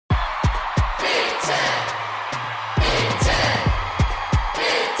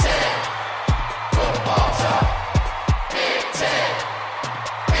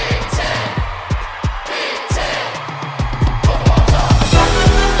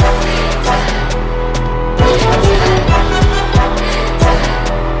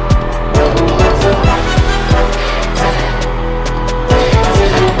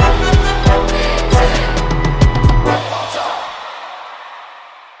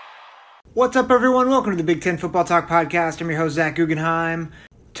What's up, everyone? Welcome to the Big Ten Football Talk Podcast. I'm your host, Zach Guggenheim,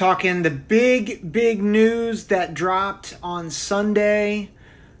 talking the big news that dropped on Sunday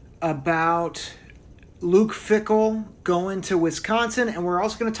about Luke Fickell going to Wisconsin, and we're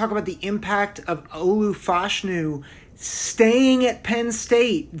also going to talk about the impact of Olu Fashanu staying at Penn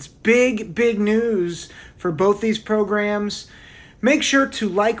State. It's big news for both these programs. Make sure to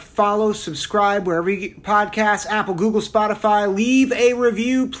like, follow, subscribe wherever you get podcasts, Apple, Google, Spotify. Leave a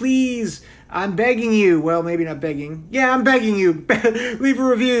review, please. I'm begging you. Well, maybe not begging. Yeah, I'm begging you. Leave a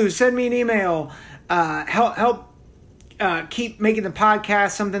review. Send me an email. Help keep making the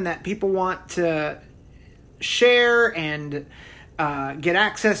podcast something that people want to share and get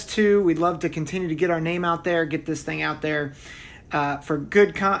access to. We'd love to continue to get our name out there, get this thing out there for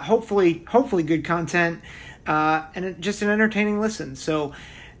good, hopefully good content. And just an entertaining listen. So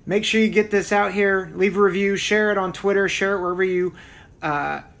make sure you get this out here. Leave a review. Share it on Twitter. Share it wherever you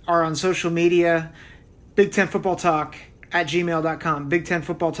are on social media. Big Ten Football Talk at gmail.com. Big Ten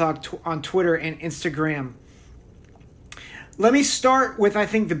Football Talk on Twitter and Instagram. Let me start with, I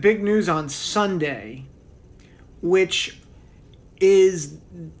think, the big news on Sunday, which is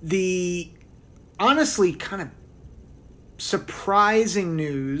the honestly kind of surprising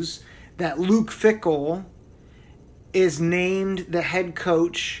news that Luke Fickell is named the head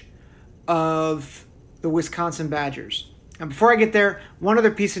coach of the Wisconsin Badgers. And before I get there, one other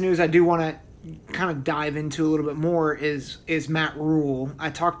piece of news I do want to kind of dive into a little bit more is Matt Rhule.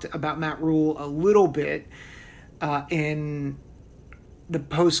 I talked about Matt Rhule a little bit in the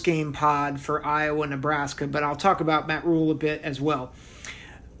post-game pod for Iowa, Nebraska, but I'll talk about Matt Rhule a bit as well.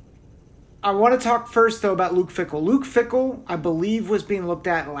 I want to talk first, though, about Luke Fickell. Luke Fickell, I believe, was being looked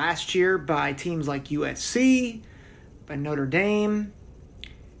at last year by teams like USC, by Notre Dame,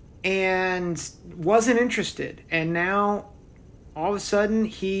 and wasn't interested. And now, all of a sudden,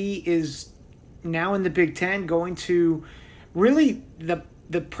 he is now in the Big Ten, going to really the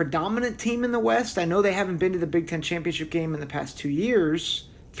predominant team in the West. I know they haven't been to the Big Ten championship game in the past 3 years,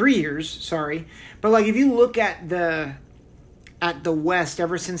 but like if you look at the West,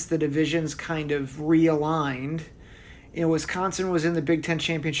 ever since the divisions kind of realigned, Wisconsin was in the Big Ten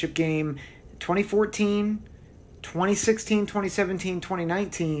championship game 2014, 2016, 2017,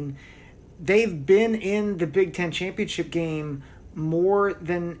 2019. They've been in the Big Ten championship game more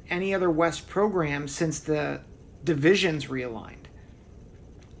than any other West program since the divisions realigned.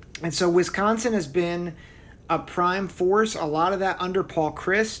 And so Wisconsin has been a prime force, a lot of that under Paul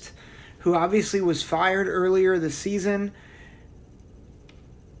Chryst, who obviously was fired earlier this season.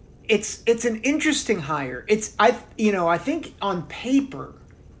 It's an interesting hire. I think on paper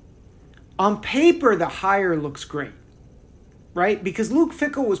the hire looks great, right? Because Luke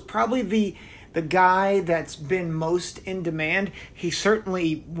Fickell was probably the guy that's been most in demand. He's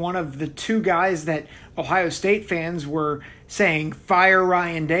certainly one of the two guys that Ohio State fans were saying fire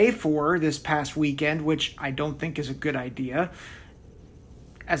Ryan Day for this past weekend, which I don't think is a good idea.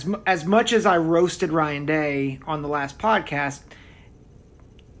 As much as I roasted Ryan Day on the last podcast,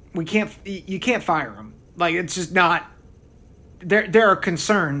 you can't fire him. Like, it's just not. There are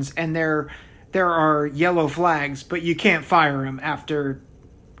concerns and there are yellow flags, but you can't fire him after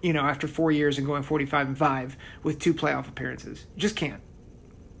 4 years and going 45-5 with 2 playoff appearances. You just can't.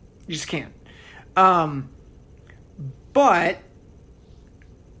 But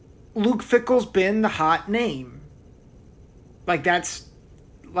Luke Fickell's been the hot name. Like that's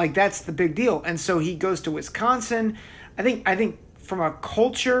the big deal. And so he goes to Wisconsin. I think from a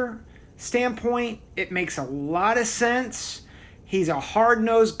culture standpoint, it makes a lot of sense. He's a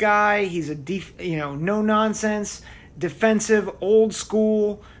hard-nosed guy. He's a no-nonsense, defensive, old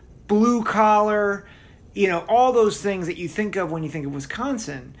school, blue-collar, all those things that you think of when you think of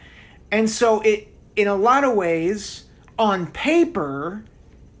Wisconsin. And so in a lot of ways, on paper,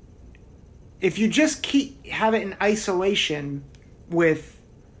 if you just have it in isolation with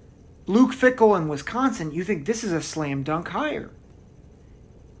Luke Fickell in Wisconsin, you think this is a slam dunk hire.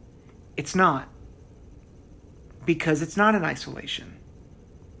 It's not. Because it's not in isolation.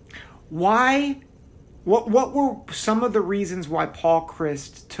 Why? What were some of the reasons why Paul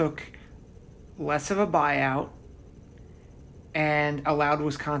Chryst took less of a buyout and allowed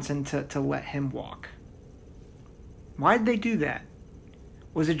Wisconsin to let him walk. Why did they do that?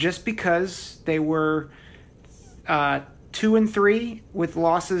 Was it just because they were 2-3 with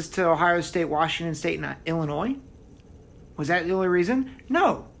losses to Ohio State, Washington State, and Illinois? Was that the only reason?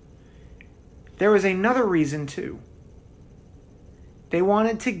 No. There was another reason too. They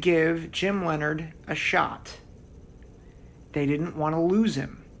wanted to give Jim Leonhard a shot. They didn't want to lose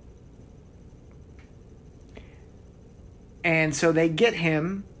him. And so they get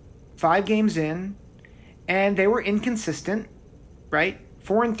him 5 games in, and they were inconsistent, right?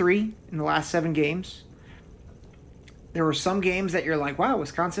 4-3 in the last 7 games. There were some games that you're like, wow,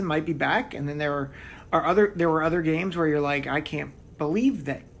 Wisconsin might be back. And then there were other games where you're like, I can't believe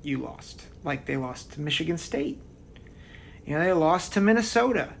that you lost. Like they lost to Michigan State. They lost to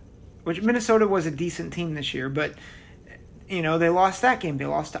Minnesota, which Minnesota was a decent team this year, but they lost that game. They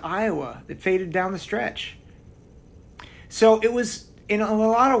lost to Iowa. They faded down the stretch. So it was in a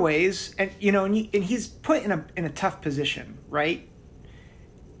lot of ways, and he's put in a tough position, right?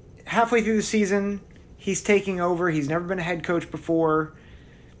 Halfway through the season, he's taking over. He's never been a head coach before.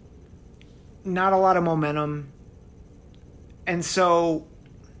 Not a lot of momentum. And so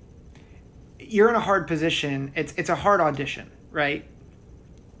you're in a hard position. It's a hard audition, right?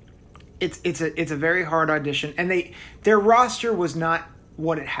 It's a very hard audition. And their roster was not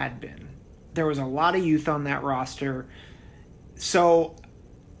what it had been. There was a lot of youth on that roster. So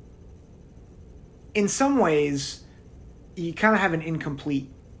in some ways, you kind of have an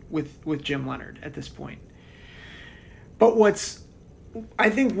incomplete with Jim Leonhard at this point. But I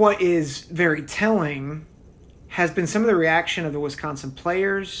think what is very telling has been some of the reaction of the Wisconsin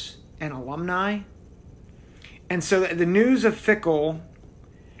players and alumni. And so the news of Fickell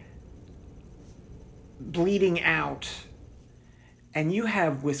bleeding out, and you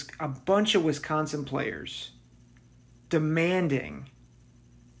have a bunch of Wisconsin players demanding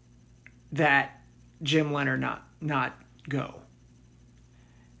that Jim Leonhard not go.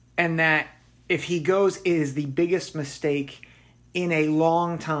 And that if he goes, it is the biggest mistake in a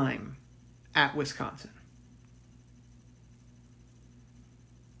long time at Wisconsin.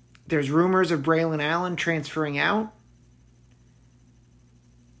 There's rumors of Braylon Allen transferring out.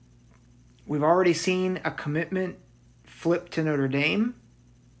 We've already seen a commitment flip to Notre Dame.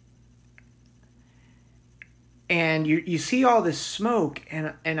 And you see all this smoke,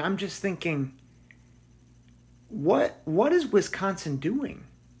 and I'm just thinking, what is Wisconsin doing?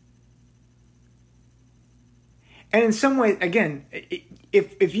 And in some way, again,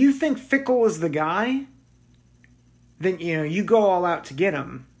 if you think Fickell is the guy, then you go all out to get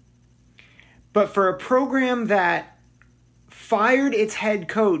him. But for a program that fired its head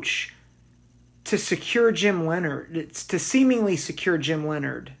coach to secure Jim Leonhard, to seemingly secure Jim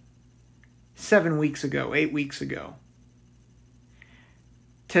Leonhard 8 weeks ago,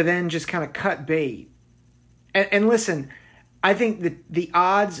 to then just kind of cut bait. And listen, I think that the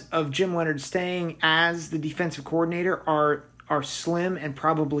odds of Jim Leonhard staying as the defensive coordinator are slim and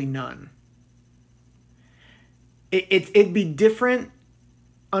probably none. It'd be different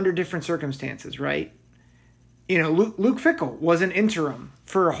under different circumstances, right? Luke Fickell was an interim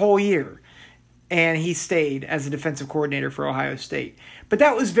for a whole year, and he stayed as a defensive coordinator for Ohio State. But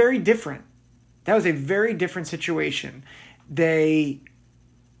that was very different. That was a very different situation. Jim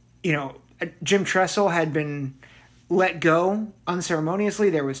Tressel had been let go unceremoniously.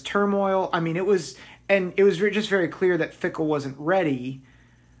 There was turmoil. I mean, it was just very clear that Fickell wasn't ready.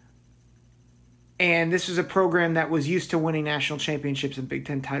 And this was a program that was used to winning national championships and Big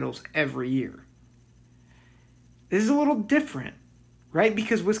Ten titles every year. This is a little different, right?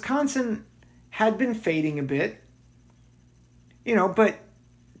 Because Wisconsin had been fading a bit, but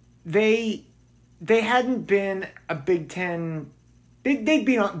they hadn't been a Big Ten. They'd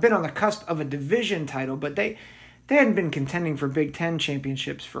been on the cusp of a division title, but they hadn't been contending for Big Ten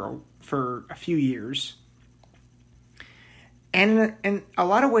championships for a few years. And in a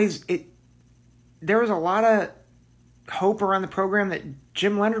lot of ways, there was a lot of hope around the program that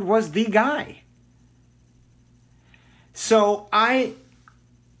Jim Leonhard was the guy. So I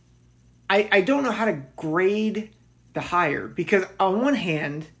don't know how to grade the hire, because on one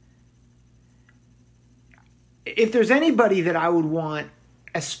hand, if there's anybody that I would want,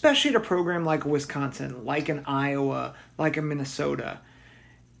 especially at a program like Wisconsin, like an Iowa, like a Minnesota,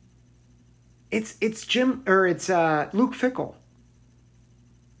 it's Luke Fickell.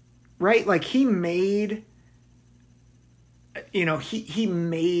 Right? Like he made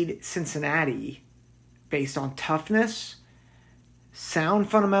Cincinnati based on toughness, sound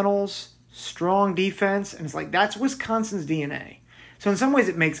fundamentals, strong defense, and it's like that's Wisconsin's DNA. So in some ways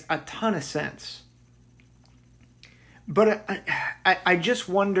it makes a ton of sense. But I just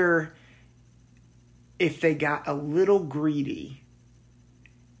wonder if they got a little greedy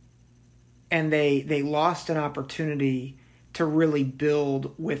and they lost an opportunity to really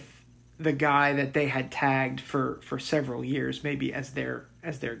build with the guy that they had tagged for several years, maybe as their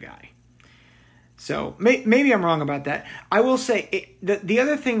guy. So maybe I'm wrong about that. I will say the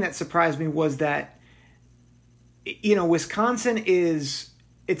other thing that surprised me was that, Wisconsin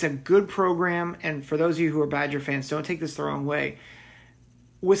it's a good program. And for those of you who are Badger fans, don't take this the wrong way.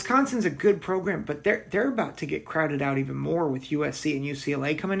 Wisconsin's a good program, but they're about to get crowded out even more with USC and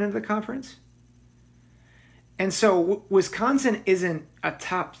UCLA coming into the conference. And so Wisconsin isn't a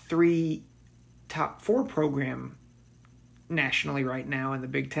top 3, top 4 program nationally right now in the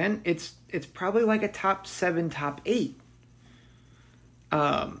Big Ten. It's probably like a top 7, top 8,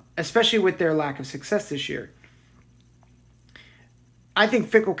 especially with their lack of success this year. I think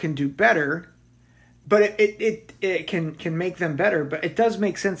Fickell can do better, but it can make them better. But it does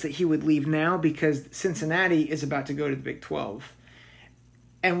make sense that he would leave now because Cincinnati is about to go to the Big 12.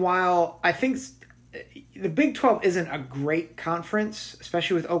 And while I think the Big 12 isn't a great conference,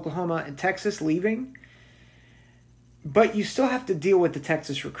 especially with Oklahoma and Texas leaving, but you still have to deal with the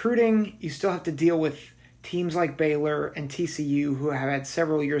Texas recruiting. You still have to deal with teams like Baylor and TCU who have had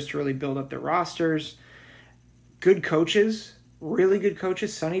several years to really build up their rosters. Good coaches, really good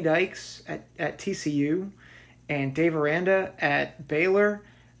coaches. Sonny Dykes at TCU and Dave Aranda at Baylor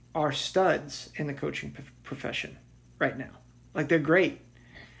are studs in the coaching profession right now. Like, they're great.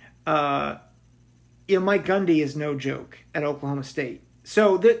 Mike Gundy is no joke at Oklahoma State.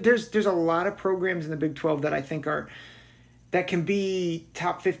 So there's a lot of programs in the Big 12 that I think that can be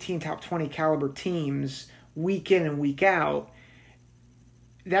top 15, top 20 caliber teams week in and week out.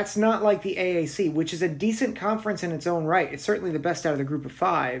 That's not like the AAC, which is a decent conference in its own right. It's certainly the best out of the group of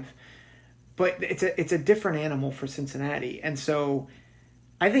 5, but it's a different animal for Cincinnati. And so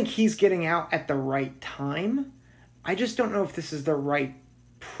I think he's getting out at the right time. I just don't know if this is the right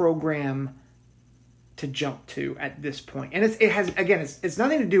program to jump to at this point. And it's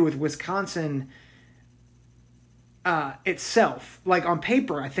nothing to do with Wisconsin itself. Like, on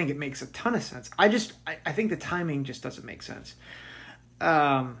paper, I think it makes a ton of sense. I think the timing just doesn't make sense.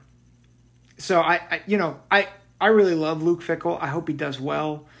 So I really love Luke Fickell. I hope he does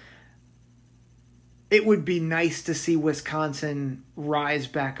well. It would be nice to see Wisconsin rise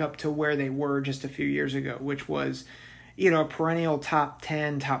back up to where they were just a few years ago, which was, a perennial top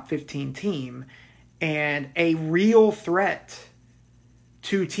 10, top 15 team and a real threat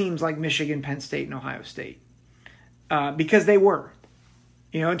to teams like Michigan, Penn State, and Ohio State. Because they were,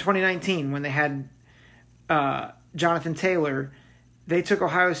 in 2019 when they had Jonathan Taylor, they took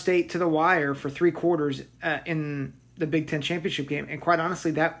Ohio State to the wire for 3 quarters in the Big Ten championship game. And quite honestly,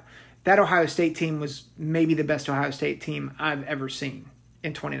 that Ohio State team was maybe the best Ohio State team I've ever seen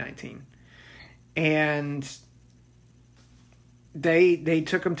in 2019. And they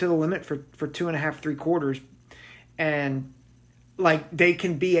took them to the limit for 2.5, 3 quarters. And, they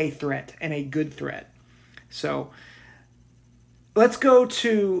can be a threat and a good threat. So let's go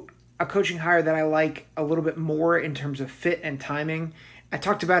to a coaching hire that I like a little bit more in terms of fit and timing. I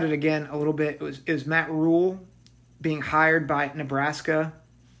talked about it again a little bit. It was Matt Rule being hired by Nebraska.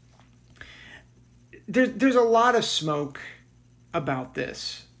 There's a lot of smoke about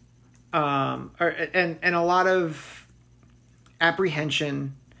this, and a lot of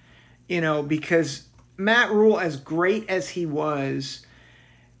apprehension, because Matt Rule, as great as he was,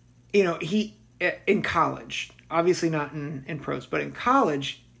 he in college, obviously not in pros, but in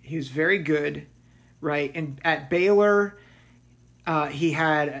college, he was very good, right? And at Baylor, he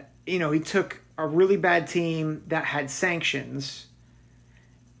had, he took a really bad team that had sanctions,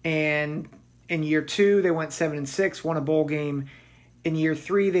 and in year 2 they went 7-6, won a bowl game. In year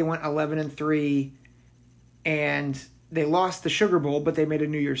 3 they went 11-3, and they lost the Sugar Bowl, but they made a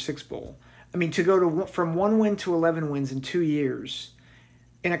New Year's Six bowl. I mean, to go from 1 win to 11 wins in 2 years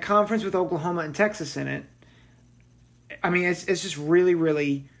in a conference with Oklahoma and Texas in it, I mean, it's just really,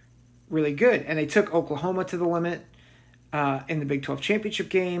 really, really good. And they took Oklahoma to the limit in the Big 12 championship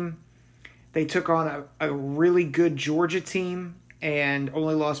game. They took on a really good Georgia team and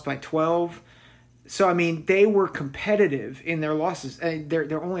only lost by 12. So, I mean, they were competitive in their losses.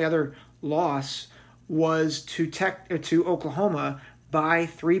 Their only other loss was to Oklahoma by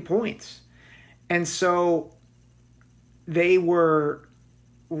 3 points. And so they were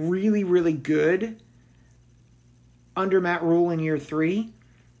really, really good under Matt Rule in year 3.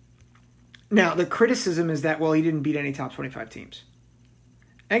 Now, the criticism is that, he didn't beat any top 25 teams.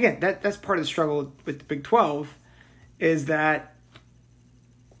 And again, that's part of the struggle with the Big 12, is that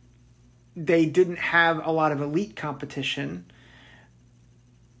they didn't have a lot of elite competition.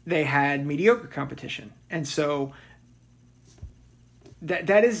 They had mediocre competition. And so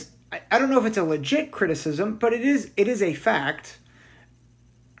that is, I don't know if it's a legit criticism, but it is a fact.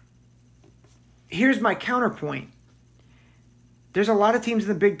 Here's my counterpoint. There's a lot of teams in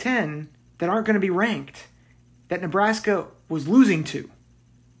the Big Ten that aren't going to be ranked, that Nebraska was losing to,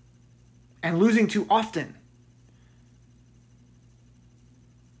 and losing to often.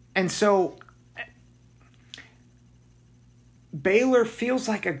 And so Baylor feels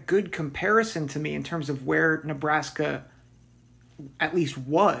like a good comparison to me in terms of where Nebraska at least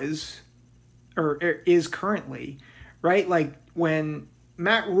was or is currently, right? Like when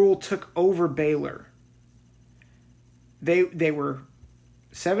Matt Rule took over Baylor, they were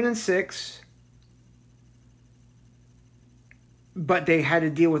 7-6, but they had to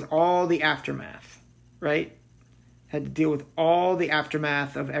deal with all the aftermath, right? Had to deal with all the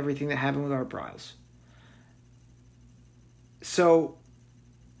aftermath of everything that happened with Art Briles. So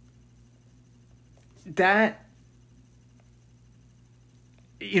that,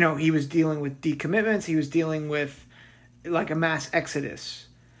 he was dealing with decommitments. He was dealing with like a mass exodus.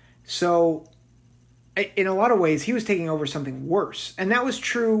 So in a lot of ways, he was taking over something worse. And that was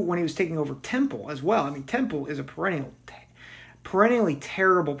true when he was taking over Temple as well. I mean, Temple is a perennially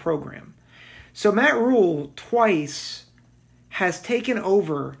terrible program. So Matt Rule twice has taken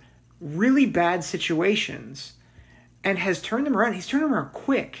over really bad situations and has turned them around. He's turned them around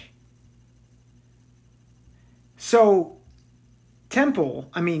quick. So Temple,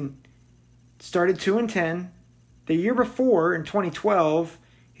 started 2-10. The year before, in 2012,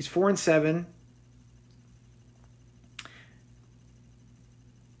 he's 4-7.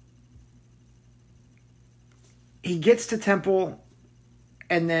 He gets to Temple,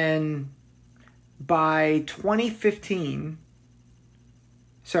 and then by 2016,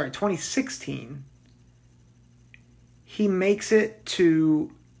 he makes it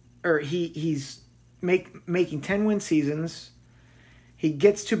to, or he's making 10-win seasons. He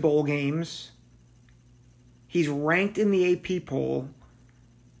gets to bowl games. He's ranked in the AP poll.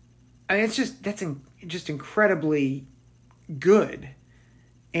 I mean, that's just incredibly good.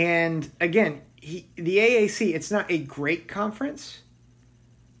 And again, the AAC, it's not a great conference,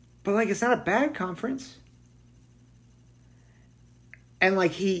 but it's not a bad conference. And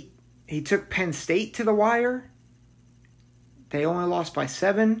he took Penn State to the wire. They only lost by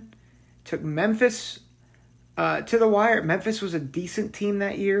 7. Took Memphis to the wire. Memphis was a decent team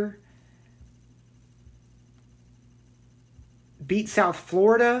that year. Beat South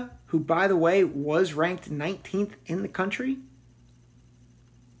Florida, who, by the way, was ranked 19th in the country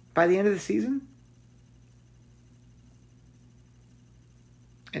by the end of the season.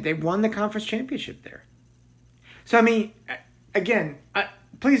 And they won the conference championship there. So, again,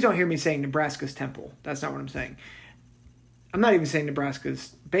 please don't hear me saying Nebraska's Temple. That's not what I'm saying. I'm not even saying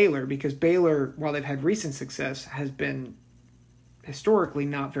Nebraska's Baylor, because Baylor, while they've had recent success, has been historically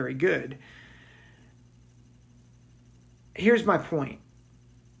not very good. Here's my point.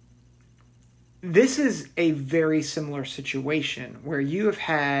 This is a very similar situation where you have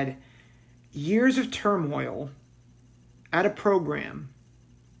had years of turmoil at a program,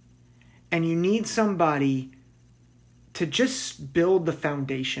 and you need somebody to just build the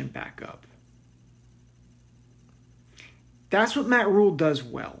foundation back up. That's what Matt Rule does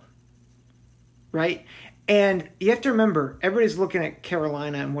well, right? And you have to remember, everybody's looking at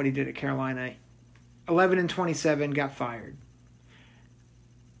Carolina and what he did at Carolina. 11-27, got fired.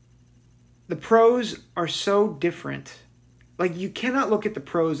 The pros are so different. You cannot look at the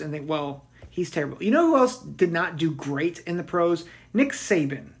pros and think, well, he's terrible. You know who else did not do great in the pros? Nick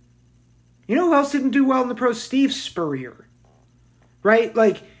Saban. You know who else didn't do well in the pros? Steve Spurrier. Right?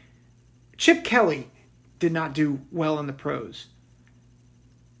 Chip Kelly did not do well in the pros.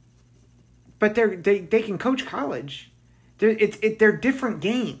 But they can coach college. They're different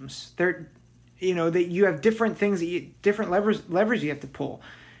games. That you have different things, different levers you have to pull.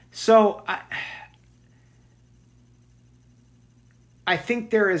 So I think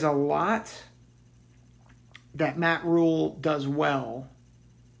there is a lot that Matt Rule does well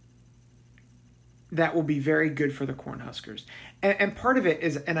that will be very good for the Cornhuskers. And part of it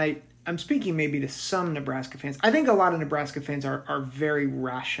is, and I'm speaking maybe to some Nebraska fans. I think a lot of Nebraska fans are very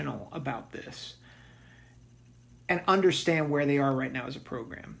rational about this and understand where they are right now as a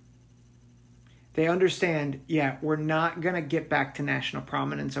program. They understand, we're not going to get back to national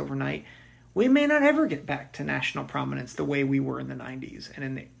prominence overnight. We may not ever get back to national prominence the way we were in the 90s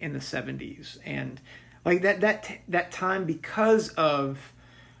and in the 70s. And that time, because of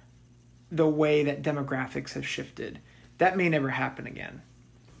the way that demographics have shifted, that may never happen again.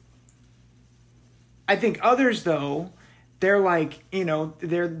 I think others, though, they're like,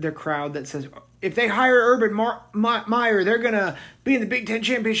 they're the crowd that says, if they hire Urban Meyer, they're going to be in the Big Ten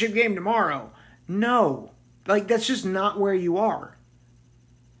championship game tomorrow. No. Like, that's just not where you are.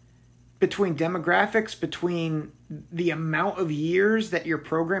 Between demographics, between the amount of years that your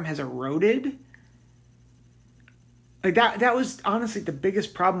program has eroded. Like, that was honestly the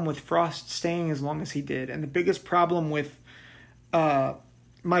biggest problem with Frost staying as long as he did. And the biggest problem with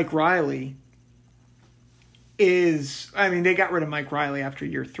Mike Riley is, they got rid of Mike Riley after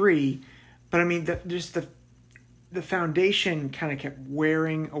year 3. But, the foundation kind of kept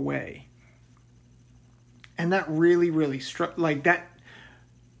wearing away. And that really, really struck, like that.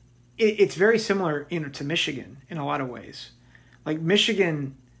 It's very similar, to Michigan in a lot of ways. Like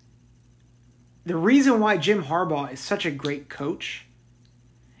Michigan, the reason why Jim Harbaugh is such a great coach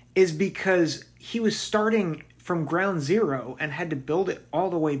is because he was starting from ground zero and had to build it all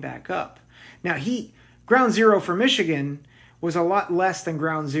the way back up. Now, ground zero for Michigan was a lot less than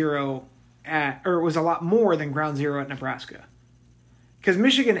ground zero it was a lot more than ground zero at Nebraska. Because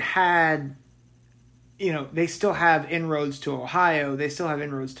Michigan had, they still have inroads to Ohio. They still have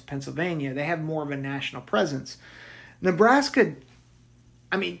inroads to Pennsylvania. They have more of a national presence. Nebraska,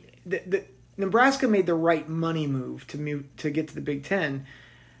 Nebraska made the right money move to get to the Big Ten,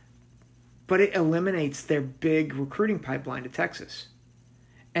 but it eliminates their big recruiting pipeline to Texas.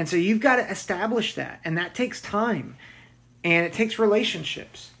 And so you've got to establish that, and that takes time, and it takes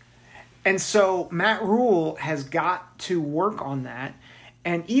relationships. And so Matt Rule has got to work on that.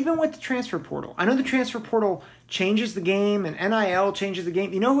 And even with the transfer portal, I know the transfer portal changes the game and NIL changes the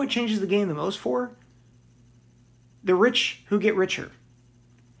game. You know who it changes the game the most for? The rich who get richer.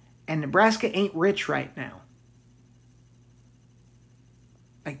 And Nebraska ain't rich right now.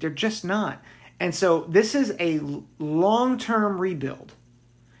 Like, they're just not. And so this is a long-term rebuild.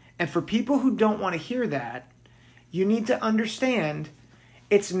 And for people who don't want to hear that, you need to understand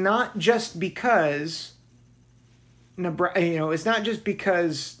it's not just because it's not just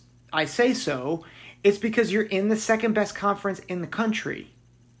because I say so. It's because you're in the second best conference in the country.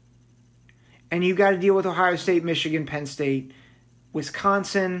 And you got to deal with Ohio State, Michigan, Penn State,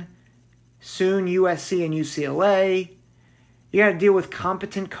 Wisconsin, soon USC and UCLA. You got to deal with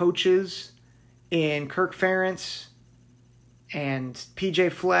competent coaches in Kirk Ferentz and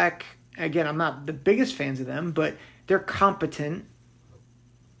PJ Fleck. Again, I'm not the biggest fans of them, but they're competent.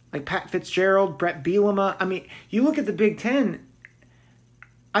 Like Pat Fitzgerald, Brett Bielema. You look at the Big Ten.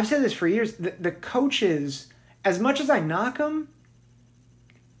 I've said this for years. The coaches, as much as I knock them,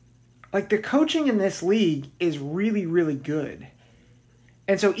 like the coaching in this league is really, really good.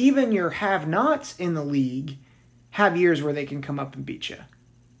 And so even your have-nots in the league have years where they can come up and beat you.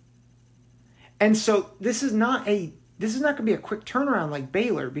 And so this is not going to be a quick turnaround like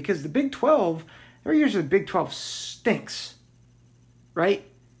Baylor, because the Big 12, there are years where the Big 12 stinks, right?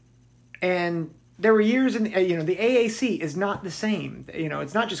 And there were years in the AAC is not the same.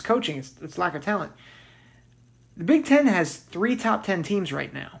 It's not just coaching; it's lack of talent. The Big Ten has 3 top 10 teams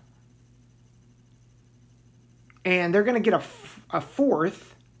right now, and they're going to get a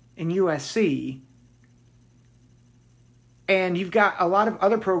 4th in USC. And you've got a lot of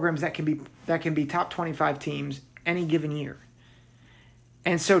other programs that can be top 25 teams any given year.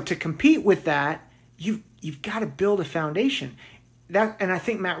 And so to compete with that, you've got to build a foundation. And I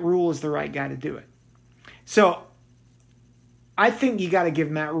think Matt Rule is the right guy to do it. So I think you got to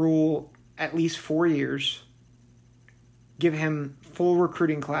give Matt Rule at least 4 years. Give him full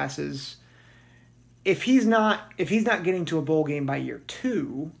recruiting classes. If he's not getting to a bowl game by year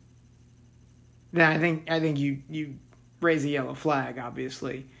 2, then I think you raise a yellow flag,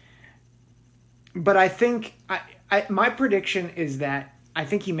 obviously. But I think my prediction is that I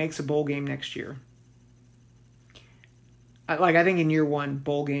think he makes a bowl game next year. I think in year 1,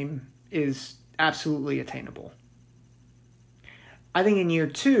 bowl game is absolutely attainable. I think in year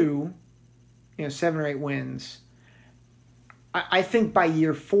 2, 7 or 8 wins. I think by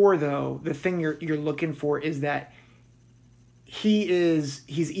year 4, though, the thing you're looking for is that he's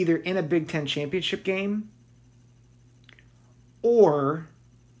either in a Big Ten championship game, or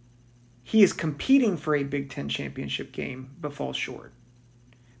he is competing for a Big Ten championship game but falls short.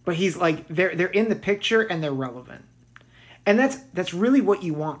 But he's like they're in the picture and they're relevant. And that's really what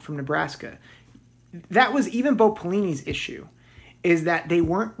you want from Nebraska. That was even Bo Pelini's issue, is that they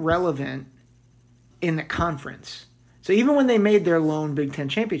weren't relevant in the conference. So even when they made their lone Big Ten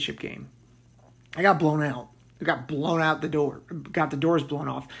championship game, they got blown out. They got blown out the door. Got the doors blown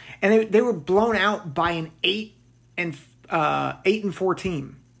off. And they were blown out by an 8-4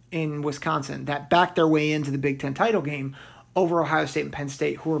 team in Wisconsin that backed their way into the Big Ten title game over Ohio State and Penn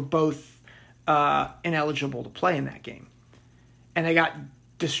State, who are both ineligible to play in that game. And they got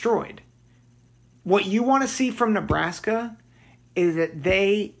destroyed. What you want to see from Nebraska is that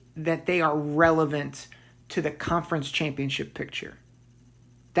they are relevant to the conference championship picture.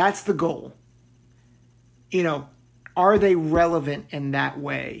 That's the goal. Are they relevant in that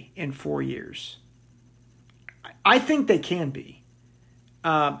way in 4 years? I think they can be.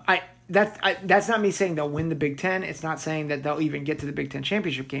 That's not me saying they'll win the Big Ten. It's not saying that they'll even get to the Big Ten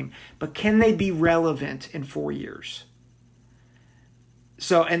championship game. But can they be relevant in 4 years?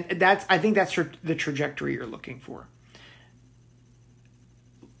 So, and I think that's the trajectory you're looking for.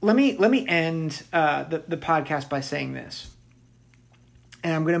 Let me end the podcast by saying this.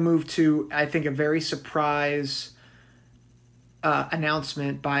 And I'm going to move to, I think, a very surprise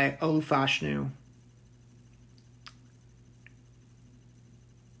announcement by Olu Fashanu.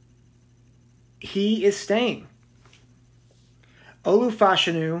 He is staying. Olu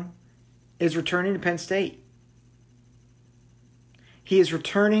Fashanu is returning to Penn State. He is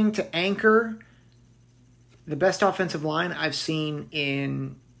returning to anchor the best offensive line I've seen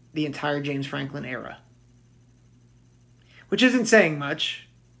in the entire James Franklin era. Which isn't saying much,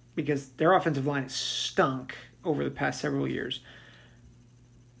 because their offensive line has stunk over the past several years.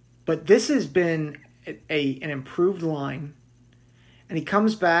 But this has been an improved line. And he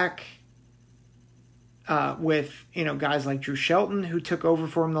comes back with guys like Drew Shelton, who took over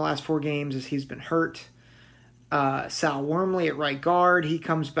for him the last 4 games as he's been hurt. Sal Wormley at right guard, he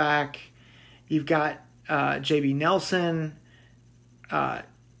comes back. You've got J.B. Nelson,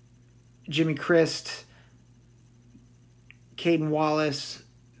 Jimmy Christ, Caden Wallace,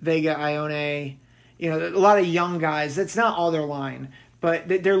 Vega Ione, a lot of young guys. That's not all their line, but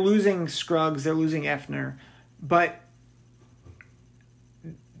they're losing Scruggs, they're losing Effner, but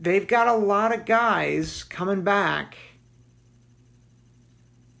they've got a lot of guys coming back,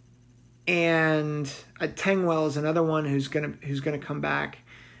 and Tengwell is another one who's gonna come back.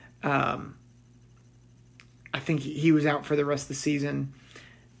 I think he was out for the rest of the season.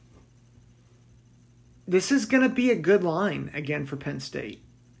 This is going to be a good line again for Penn State.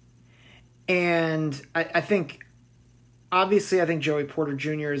 And I think Joey Porter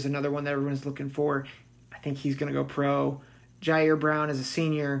Jr. is another one that everyone's looking for. I think he's going to go pro. Jair Brown is a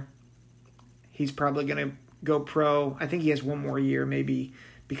senior. He's probably going to go pro. I think he has one more year maybe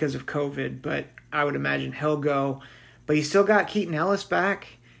because of COVID, but I would imagine he'll go. But you still got Keaton Ellis back.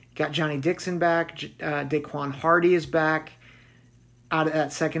 Got Johnny Dixon back. Daquan Hardy is back out of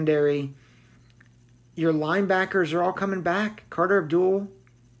that secondary. Your linebackers are all coming back. Carter Abdul,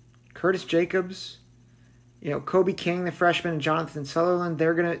 Curtis Jacobs, Kobe King, the freshman, and Jonathan Sutherland.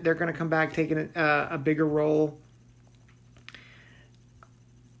 They're gonna come back, taking a bigger role.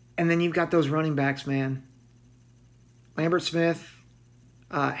 And then you've got those running backs, man. Lambert Smith,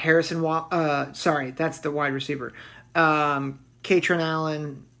 Harrison. That's the wide receiver. Katron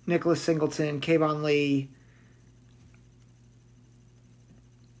Allen, Nicholas Singleton, Kayvon Lee.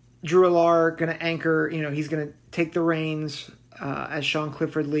 Drew Allar going to anchor, he's going to take the reins as Sean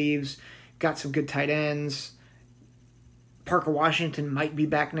Clifford leaves. Got some good tight ends. Parker Washington might be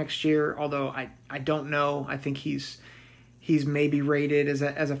back next year, although I don't know. I think he's maybe rated as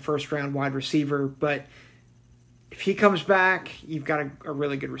a first-round wide receiver. But if he comes back, you've got a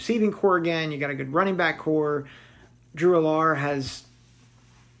really good receiving core again. You got a good running back core. Drew Allar has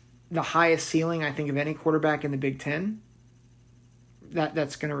the highest ceiling, I think, of any quarterback in the Big Ten.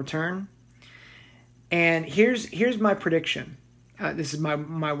 That's going to return. And here's my prediction. This is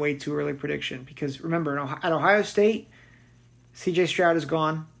my way too early prediction, because remember, at Ohio State, C.J. Stroud is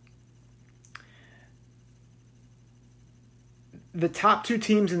gone. The top 2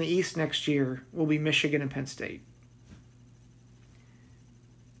 teams in the East next year will be Michigan and Penn State.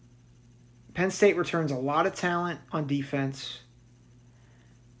 Penn State returns a lot of talent on defense.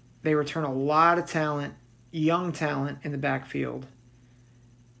 They return a lot of talent, young talent, in the backfield.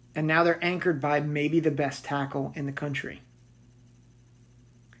 And now they're anchored by maybe the best tackle in the country.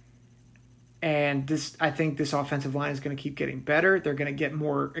 And I think this offensive line is going to keep getting better. They're going to get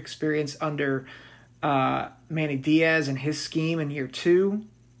more experience under Manny Diaz and his scheme in year 2.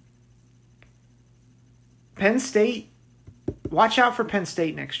 Penn State, watch out for Penn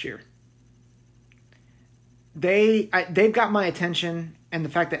State next year. They've got my attention, and the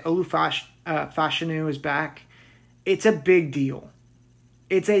fact that Olu Fashanu is back, it's a big deal.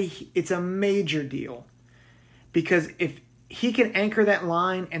 It's a major deal, because if he can anchor that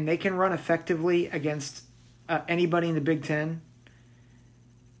line and they can run effectively against anybody in the Big Ten,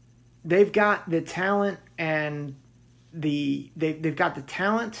 they've got the talent and they've got the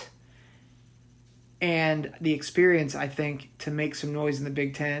talent and the experience, I think, to make some noise in the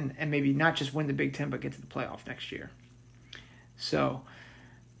Big Ten and maybe not just win the Big Ten, but get to the playoff next year. So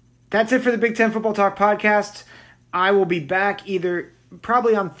that's it for the Big Ten Football Talk podcast. I will be back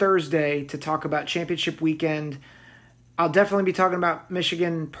probably on Thursday to talk about championship weekend. I'll definitely be talking about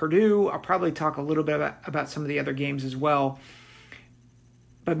Michigan, Purdue. I'll probably talk a little bit about some of the other games as well.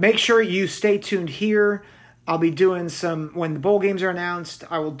 But make sure you stay tuned here. I'll be doing when the bowl games are announced,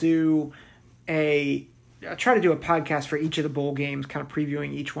 I'll try to do a podcast for each of the bowl games, kind of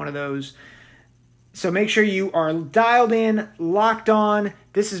previewing each one of those. So make sure you are dialed in, locked on.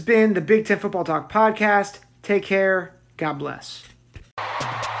 This has been the Big Ten Football Talk podcast. Take care. God bless.